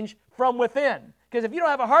change from within. Because if you don't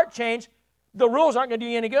have a heart change, the rules aren't going to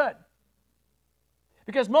do you any good.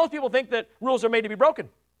 Because most people think that rules are made to be broken.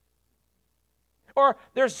 Or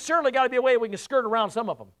there's certainly got to be a way we can skirt around some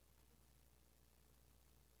of them.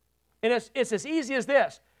 And it's as easy as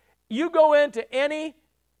this. You go into any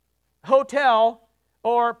hotel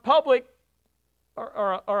or public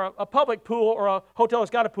or a public pool or a hotel that's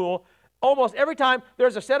got a pool, almost every time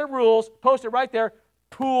there's a set of rules posted right there,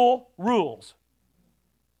 pool rules.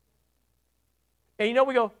 And you know,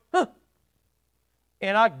 we go, huh.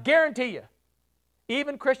 And I guarantee you,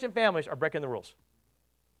 even Christian families are breaking the rules.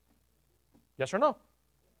 Yes or no?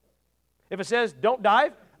 If it says don't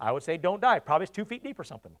dive, I would say don't dive. Probably it's 2 feet deep or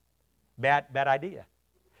something. Bad idea.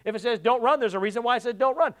 If it says don't run, there's a reason why it says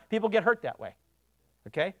don't run. People get hurt that way.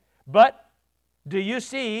 Okay? But do you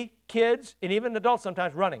see kids and even adults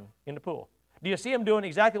sometimes running in the pool? Do you see them doing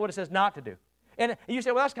exactly what it says not to do? And you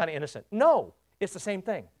say, well, that's kind of innocent. No, it's the same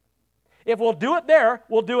thing. If we'll do it there,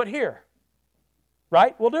 we'll do it here.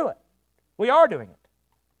 Right? We'll do it. We are doing it.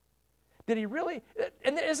 Did He really?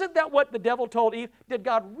 And isn't that what the devil told Eve? Did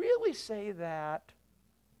God really say that?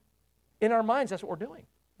 In our minds, that's what we're doing.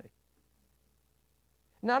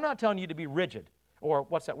 Now, I'm not telling you to be rigid Or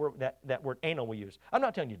what's that word, that word anal we use? I'm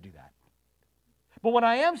not telling you to do that. But what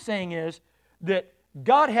I am saying is that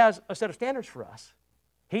God has a set of standards for us.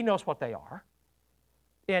 He knows what they are.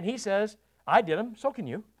 And He says, I did them, so can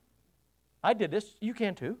you. I did this, you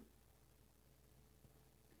can too.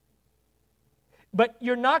 But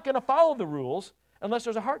you're not going to follow the rules unless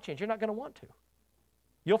there's a heart change. You're not going to want to.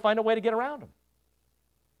 You'll find a way to get around them.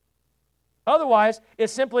 Otherwise,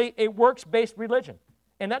 it's simply a works-based religion.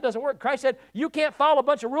 And that doesn't work. Christ said, you can't follow a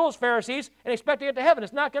bunch of rules, Pharisees, and expect to get to heaven.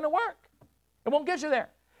 It's not going to work. It won't get you there.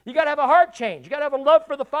 You got to have a heart change. You got to have a love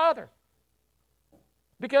for the Father.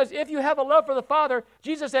 Because if you have a love for the Father,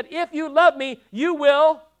 Jesus said, if you love me, you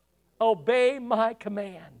will obey my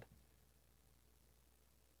command.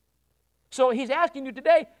 So He's asking you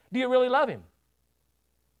today, do you really love Him?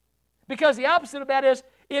 Because the opposite of that is,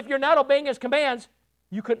 if you're not obeying His commands,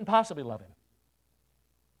 you couldn't possibly love Him.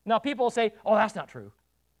 Now people will say, oh, that's not true.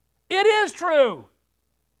 It is true.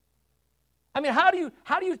 I mean, how do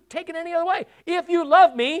you take it any other way? If you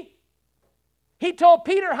love me, He told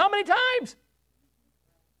Peter how many times?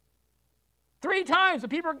 3 times.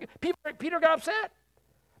 Peter got upset.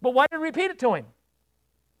 But why did He repeat it to him?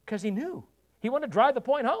 Because He knew. He wanted to drive the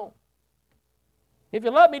point home. If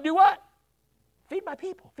you love me, do what? Feed my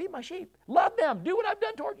people. Feed my sheep. Love them. Do what I've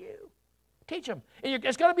done toward you. Teach them. And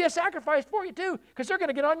it's going to be a sacrifice for you too, because they're going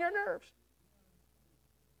to get on your nerves.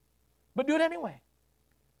 But do it anyway.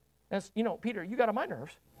 As you know, Peter, you got on my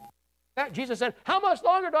nerves. Jesus said, how much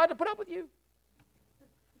longer do I have to put up with you?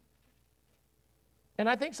 And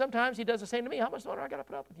I think sometimes He does the same to me. How much longer do I got to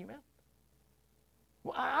put up with you, man?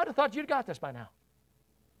 Well, I'd have thought you'd got this by now.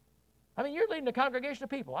 I mean, you're leading a congregation of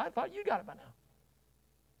people. I thought you got it by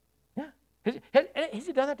now. Yeah. Has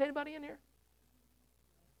He done that to anybody in here?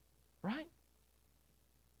 Right?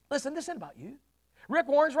 Listen, this isn't about you. Rick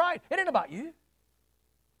Warren's right. It ain't about you.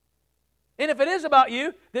 And if it is about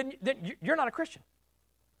you, then you're not a Christian.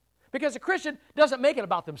 Because a Christian doesn't make it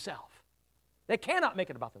about themselves. They cannot make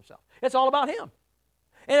it about themselves. It's all about Him.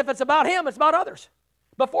 And if it's about Him, it's about others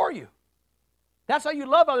before you. That's how you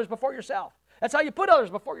love others before yourself. That's how you put others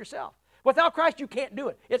before yourself. Without Christ, you can't do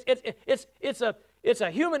it. It's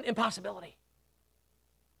a human impossibility.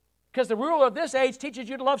 Because the ruler of this age teaches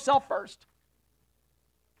you to love self first.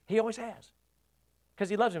 He always has. Because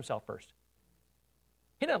he loves himself first.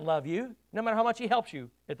 He doesn't love you, no matter how much he helps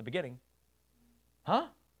you at the beginning. Huh?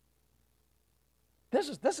 This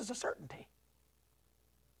is a certainty.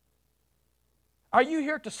 Are you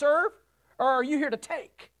here to serve, or are you here to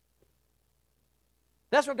take?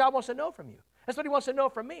 That's what God wants to know from you. That's what He wants to know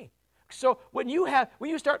from me. So when you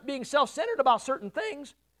start being self-centered about certain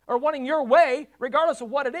things, or wanting your way, regardless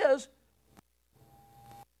of what it is,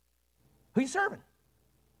 who are you serving?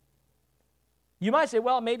 You might say,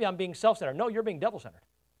 well, maybe I'm being self-centered. No, you're being devil-centered.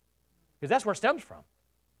 Because that's where it stems from.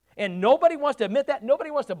 And nobody wants to admit that,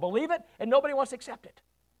 nobody wants to believe it, and nobody wants to accept it.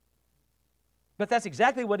 But that's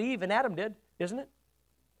exactly what Eve and Adam did, isn't it?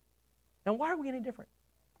 And why are we any different?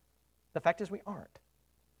 The fact is we aren't.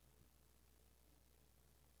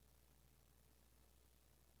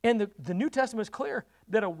 And the New Testament is clear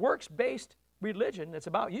that a works-based religion that's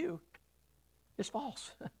about you is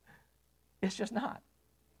false. It's just not.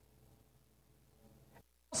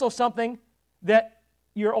 Also something that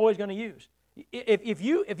you're always going to use. If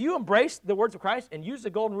you embrace the words of Christ and use the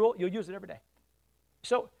golden rule, you'll use it every day.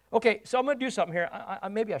 So I'm going to do something here.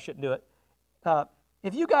 Maybe I shouldn't do it.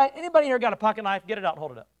 If you guys, anybody here got a pocket knife, get it out and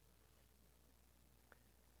hold it up.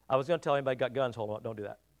 I was going to tell anybody got guns, hold them up. Don't do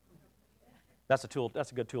that. That's a tool.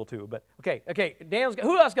 That's a good tool too. But okay. Daniel's.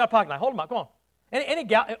 Who else got a pocket knife? Hold them up. Come on. Any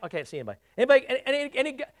gal? I can't see anybody.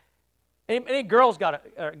 Any girls got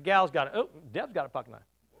it? Or gals got it? Oh, Deb's got a pocket knife.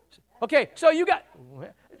 Okay. So you got.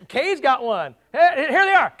 Kay's got one. Here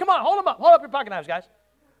they are. Come on. Hold them up. Hold up your pocket knives, guys.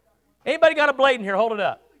 Anybody got a blade in here? Hold it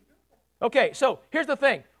up. Okay. So here's the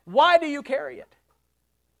thing. Why do you carry it?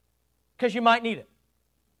 Because you might need it.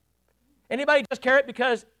 Anybody just carry it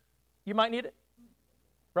because you might need it?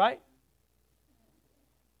 Right?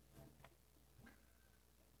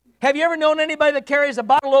 Have you ever known anybody that carries a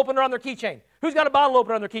bottle opener on their keychain? Who's got a bottle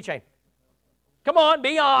opener on their keychain? Come on,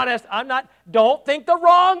 be honest. Don't think the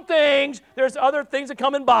wrong things. There's other things that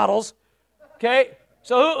come in bottles. Okay?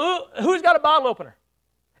 So who's got a bottle opener?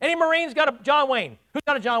 Any Marines got a John Wayne? Who's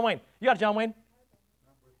got a John Wayne? You got a John Wayne?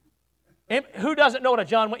 Who doesn't know what a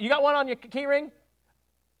John Wayne? You got one on your key ring?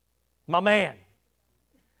 My man.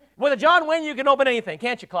 With a John Wayne, you can open anything,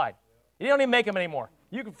 can't you, Clyde? You don't even make them anymore.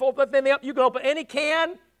 You can fold that thing up. You can open any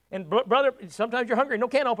can. And brother, sometimes you're hungry. No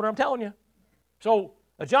can opener, I'm telling you. So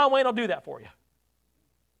a John Wayne will do that for you.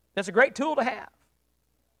 That's a great tool to have.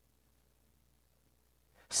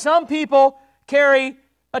 Some people carry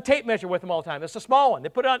a tape measure with them all the time. It's a small one. They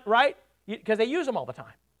put it on, right? Because they use them all the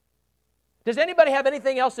time. Does anybody have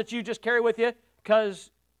anything else that you just carry with you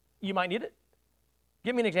because you might need it?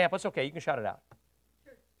 Give me an example. It's okay. You can shout it out.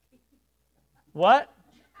 What?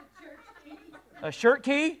 A shirt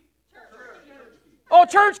key? Oh,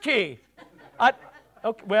 church key.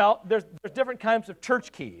 Okay, well, there's different kinds of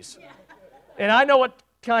church keys. And I know what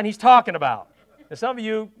kind he's talking about. And some of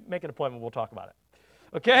you, make an appointment, we'll talk about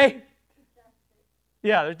it. Okay?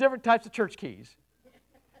 Yeah, there's different types of church keys.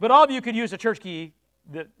 But all of you could use a church key,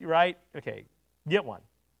 right? Okay, get one.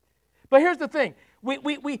 But here's the thing.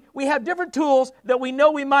 We have different tools that we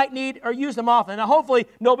know we might need or use them often. Now, hopefully,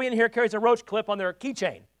 nobody in here carries a roach clip on their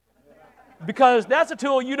keychain, because that's a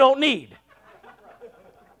tool you don't need.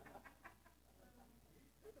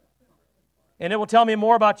 And it will tell me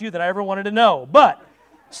more about you than I ever wanted to know. But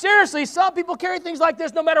seriously, some people carry things like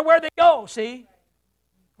this no matter where they go, see?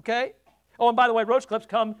 Okay? Oh, and by the way, roach clips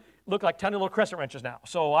look like tiny little crescent wrenches now,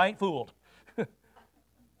 so I ain't fooled.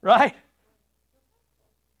 Right?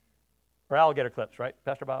 Or alligator clips, right,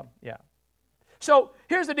 Pastor Bob? Yeah. So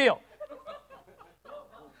here's the deal.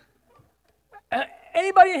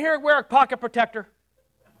 Anybody in here wear a pocket protector?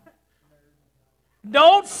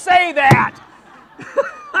 Don't say that.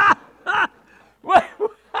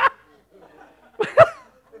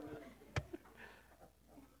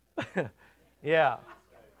 Yeah.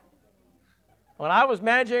 When I was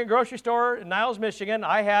managing a grocery store in Niles, Michigan,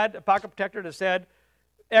 I had a pocket protector that said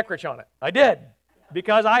Eckrich on it. I did,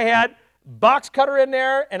 because I had box cutter in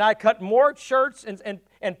there, and I cut more shirts,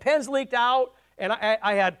 and pens leaked out, and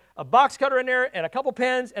I had a box cutter in there and a couple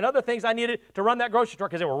pens and other things I needed to run that grocery store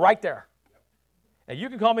because they were right there. And you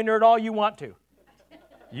can call me nerd all you want to,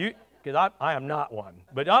 because I am not one.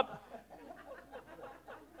 But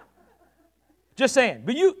just saying.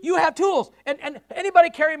 But you have tools. And anybody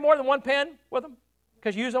carry more than one pen with them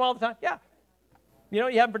because you use them all the time? Yeah. You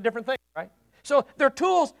have them for different things, right? So they're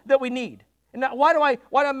tools that we need. And now, why do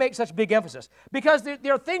I make such big emphasis? Because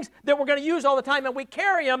there are things that we're going to use all the time, and we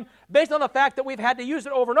carry them based on the fact that we've had to use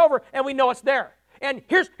it over and over, and we know it's there. And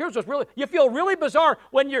here's what's really, you feel really bizarre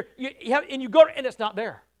when you go and it's not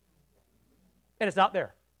there. And it's not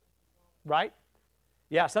there. Right?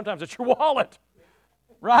 Yeah, sometimes it's your wallet.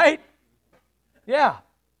 Right? Yeah.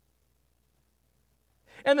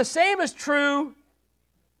 And the same is true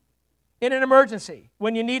in an emergency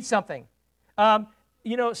when you need something.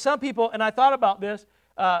 Some people, and I thought about this,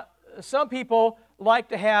 some people like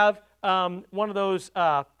to have one of those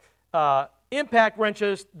impact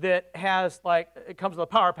wrenches that it comes with a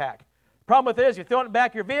power pack. Problem with it is, you throw it in the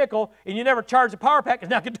back of your vehicle and you never charge the power pack, it's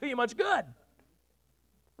not going to do you much good.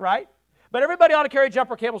 Right? But everybody ought to carry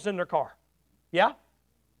jumper cables in their car. Yeah?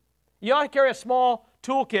 You ought to carry a small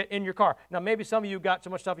toolkit in your car. Now, maybe some of you got so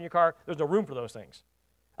much stuff in your car, there's no room for those things.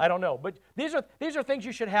 I don't know. But these are things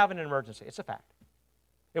you should have in an emergency. It's a fact.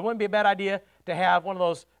 It wouldn't be a bad idea to have one of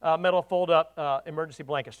those metal fold-up emergency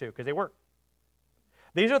blankets, too, because they work.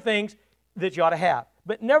 These are things that you ought to have.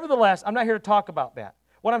 But nevertheless, I'm not here to talk about that.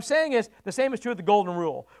 What I'm saying is the same is true of the golden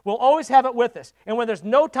rule. We'll always have it with us. And when there's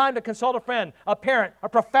no time to consult a friend, a parent, a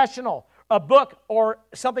professional, a book, or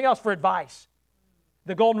something else for advice,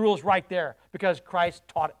 the golden rule is right there because Christ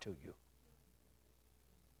taught it to you.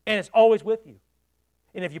 And it's always with you.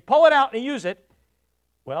 And if you pull it out and use it,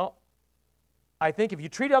 well, I think if you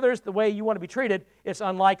treat others the way you want to be treated, it's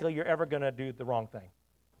unlikely you're ever going to do the wrong thing.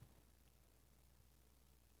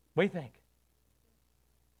 What do you think?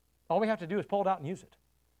 All we have to do is pull it out and use it.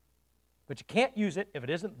 But you can't use it if it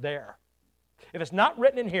isn't there. If it's not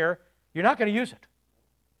written in here, you're not going to use it.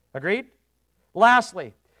 Agreed?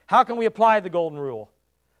 Lastly, how can we apply the golden rule?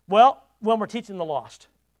 Well, when we're teaching the lost.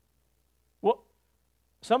 Well,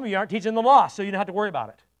 some of you aren't teaching the lost, so you don't have to worry about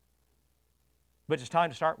it. But it's time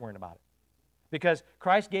to start worrying about it. Because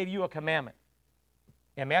Christ gave you a commandment.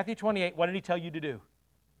 In Matthew 28, what did he tell you to do?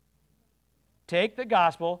 Take the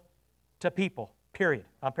gospel to people, period.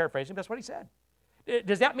 I'm paraphrasing, but that's what he said.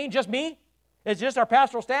 Does that mean just me? Is it just our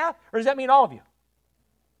pastoral staff? Or does that mean all of you?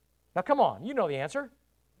 Now come on, you know the answer.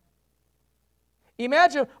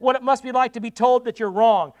 Imagine what it must be like to be told that you're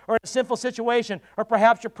wrong or in a sinful situation, or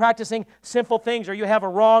perhaps you're practicing sinful things, or you have a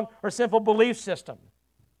wrong or sinful belief system.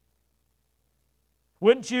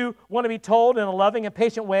 Wouldn't you want to be told in a loving and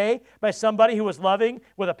patient way by somebody who was loving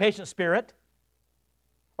with a patient spirit?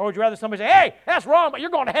 Or would you rather somebody say, hey, that's wrong, but you're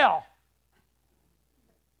going to hell?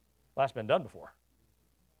 Well, that's been done before.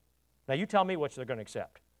 Now you tell me which they're going to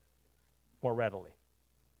accept more readily.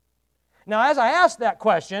 Now, as I ask that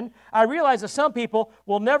question, I realize that some people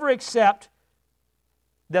will never accept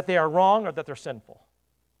that they are wrong or that they're sinful.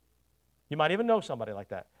 You might even know somebody like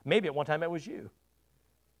that. Maybe at one time it was you.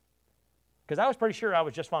 Because I was pretty sure I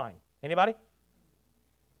was just fine. Anybody?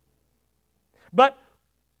 But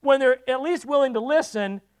when they're at least willing to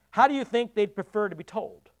listen, how do you think they'd prefer to be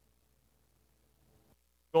told?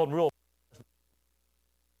 Golden rule.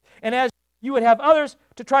 And as you would have others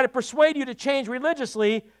to try to persuade you to change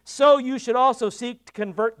religiously, so you should also seek to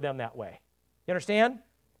convert them that way. You understand?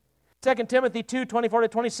 2 Timothy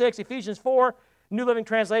 2:24-26, Ephesians 4, New Living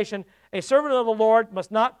Translation, a servant of the Lord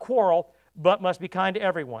must not quarrel, but must be kind to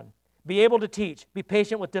everyone. Be able to teach. Be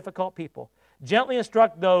patient with difficult people. Gently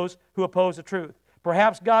instruct those who oppose the truth.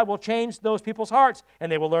 Perhaps God will change those people's hearts,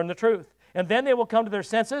 and they will learn the truth. And then they will come to their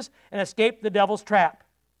senses and escape the devil's trap.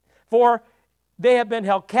 For they have been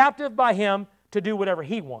held captive by him to do whatever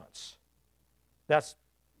he wants. That's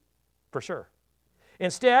for sure.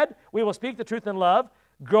 Instead, we will speak the truth in love,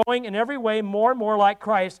 growing in every way more and more like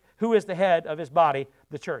Christ, who is the head of his body,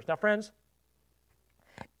 the church. Now, friends,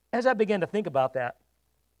 as I began to think about that,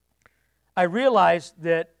 I realized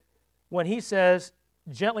that when he says,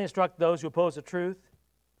 gently instruct those who oppose the truth,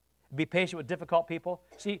 be patient with difficult people.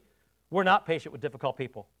 See, we're not patient with difficult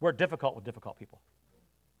people. We're difficult with difficult people.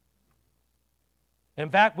 In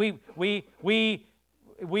fact, we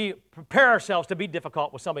prepare ourselves to be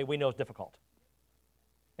difficult with somebody we know is difficult.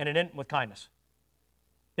 And it isn't with kindness.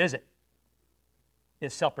 Is it?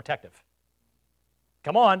 It's self-protective.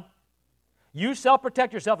 Come on. You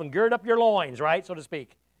self-protect yourself and gird up your loins, right, so to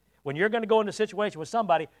speak. When you're going to go into a situation with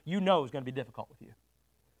somebody you know is going to be difficult with you.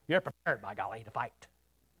 You're prepared, by golly, to fight.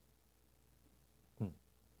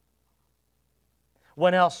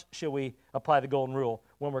 When else should we apply the golden rule?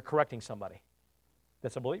 When we're correcting somebody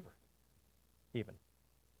that's a believer, even.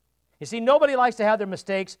 You see, nobody likes to have their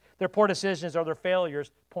mistakes, their poor decisions, or their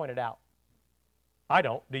failures pointed out. I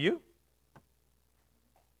don't. Do you?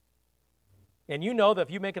 And you know that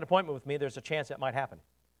if you make an appointment with me, there's a chance that might happen.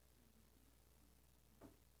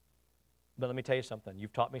 But let me tell you something.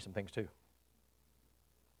 You've taught me some things too.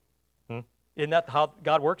 Isn't that how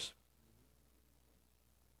God works?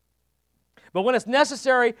 But when it's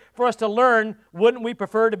necessary for us to learn, wouldn't we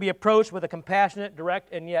prefer to be approached with a compassionate,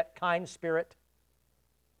 direct, and yet kind spirit?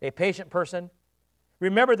 A patient person?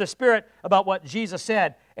 Remember the spirit about what Jesus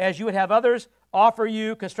said. As you would have others offer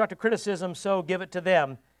you constructive criticism, so give it to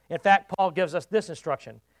them. In fact, Paul gives us this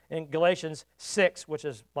instruction in Galatians 6, which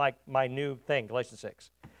is like my new thing, Galatians 6.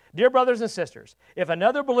 Dear brothers and sisters, if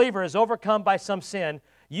another believer is overcome by some sin,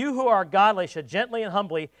 you who are godly should gently and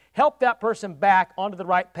humbly help that person back onto the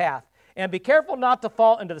right path. And be careful not to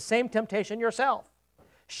fall into the same temptation yourself.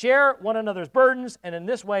 Share one another's burdens, and in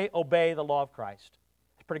this way obey the law of Christ.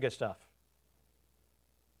 It's pretty good stuff.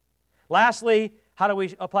 Lastly, how do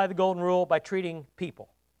we apply the golden rule? By treating people.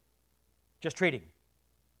 Just treating.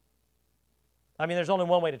 I mean, there's only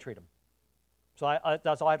one way to treat them. So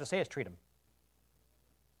that's all I have to say is treat them.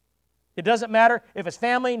 It doesn't matter if it's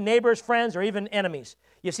family, neighbors, friends, or even enemies.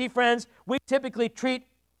 You see, friends, we typically treat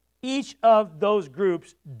each of those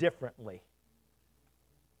groups differently.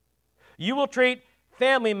 You will treat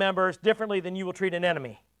family members differently than you will treat an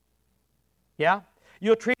enemy. Yeah?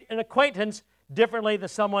 You'll treat an acquaintance differently than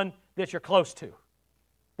someone that you're close to.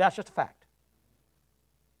 That's just a fact.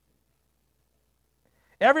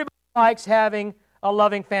 Everybody likes having a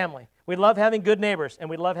loving family. We love having good neighbors, and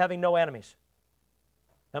we love having no enemies.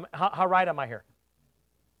 How right am I here?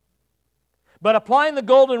 But applying the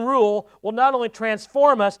golden rule will not only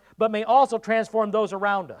transform us, but may also transform those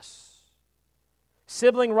around us.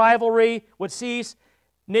 Sibling rivalry would cease,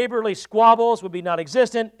 neighborly squabbles would be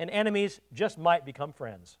non-existent, and enemies just might become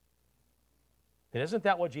friends. And isn't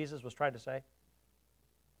that what Jesus was trying to say?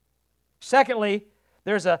 Secondly,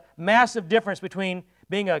 there's a massive difference between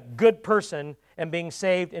being a good person and being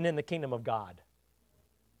saved and in the kingdom of God.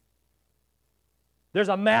 There's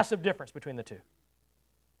a massive difference between the two.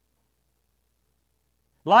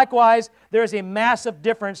 Likewise, there is a massive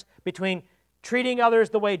difference between treating others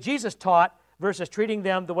the way Jesus taught versus treating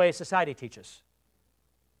them the way society teaches.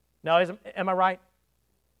 Now, am I right?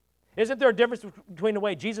 Isn't there a difference between the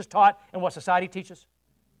way Jesus taught and what society teaches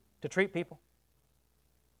to treat people?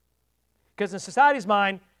 Because in society's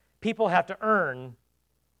mind, people have to earn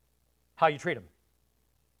how you treat them,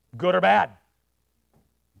 good or bad.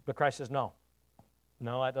 But Christ says, no,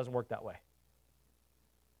 that doesn't work that way.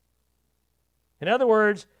 In other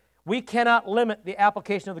words, we cannot limit the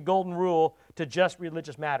application of the golden rule to just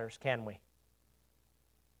religious matters, can we?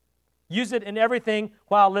 Use it in everything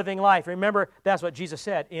while living life. Remember, that's what Jesus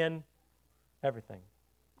said, in everything.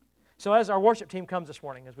 So as our worship team comes this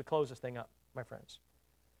morning, as we close this thing up, my friends,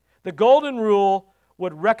 the golden rule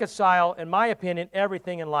would reconcile, in my opinion,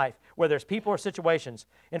 everything in life. where there's people or situations.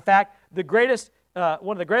 In fact,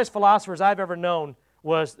 one of the greatest philosophers I've ever known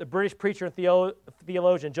was the British preacher and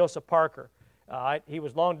theologian Joseph Parker. He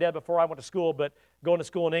was long dead before I went to school, but going to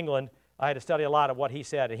school in England, I had to study a lot of what he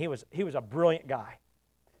said, and he was a brilliant guy.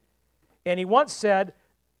 And he once said,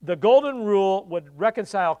 the golden rule would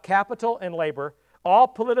reconcile capital and labor, all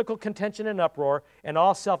political contention and uproar, and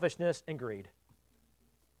all selfishness and greed.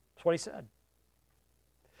 That's what he said.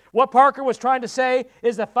 What Parker was trying to say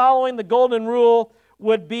is that following the golden rule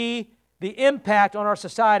would be the impact on our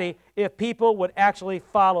society if people would actually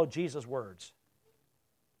follow Jesus' words.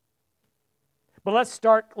 But let's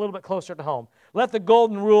start a little bit closer to home. Let the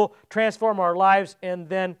golden rule transform our lives and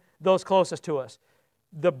then those closest to us.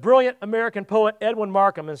 The brilliant American poet Edwin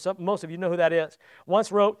Markham, and most of you know who that is,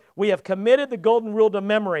 once wrote, "We have committed the golden rule to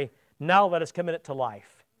memory, now let us commit it to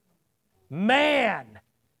life." Man!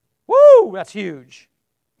 Woo! That's huge.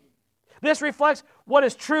 This reflects what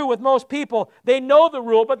is true with most people. They know the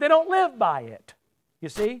rule, but they don't live by it. You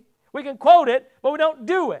see? We can quote it, but we don't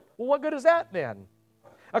do it. Well, what good is that then?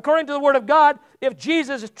 According to the Word of God, if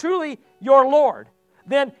Jesus is truly your Lord,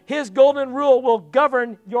 then His golden rule will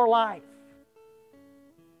govern your life.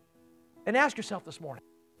 And ask yourself this morning,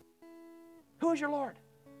 who is your Lord?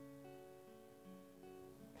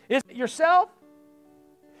 Is it yourself?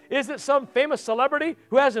 Is it some famous celebrity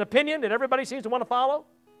who has an opinion that everybody seems to want to follow?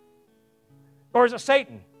 Or is it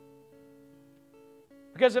Satan?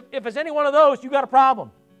 Because if it's any one of those, you've got a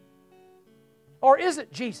problem. Or is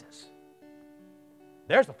it Jesus?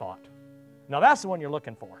 There's the thought. Now that's the one you're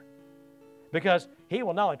looking for. Because He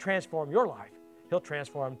will not only transform your life, He'll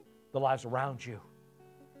transform the lives around you.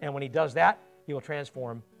 And when He does that, He will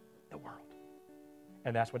transform the world.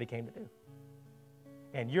 And that's what He came to do.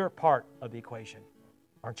 And you're part of the equation,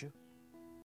 aren't you?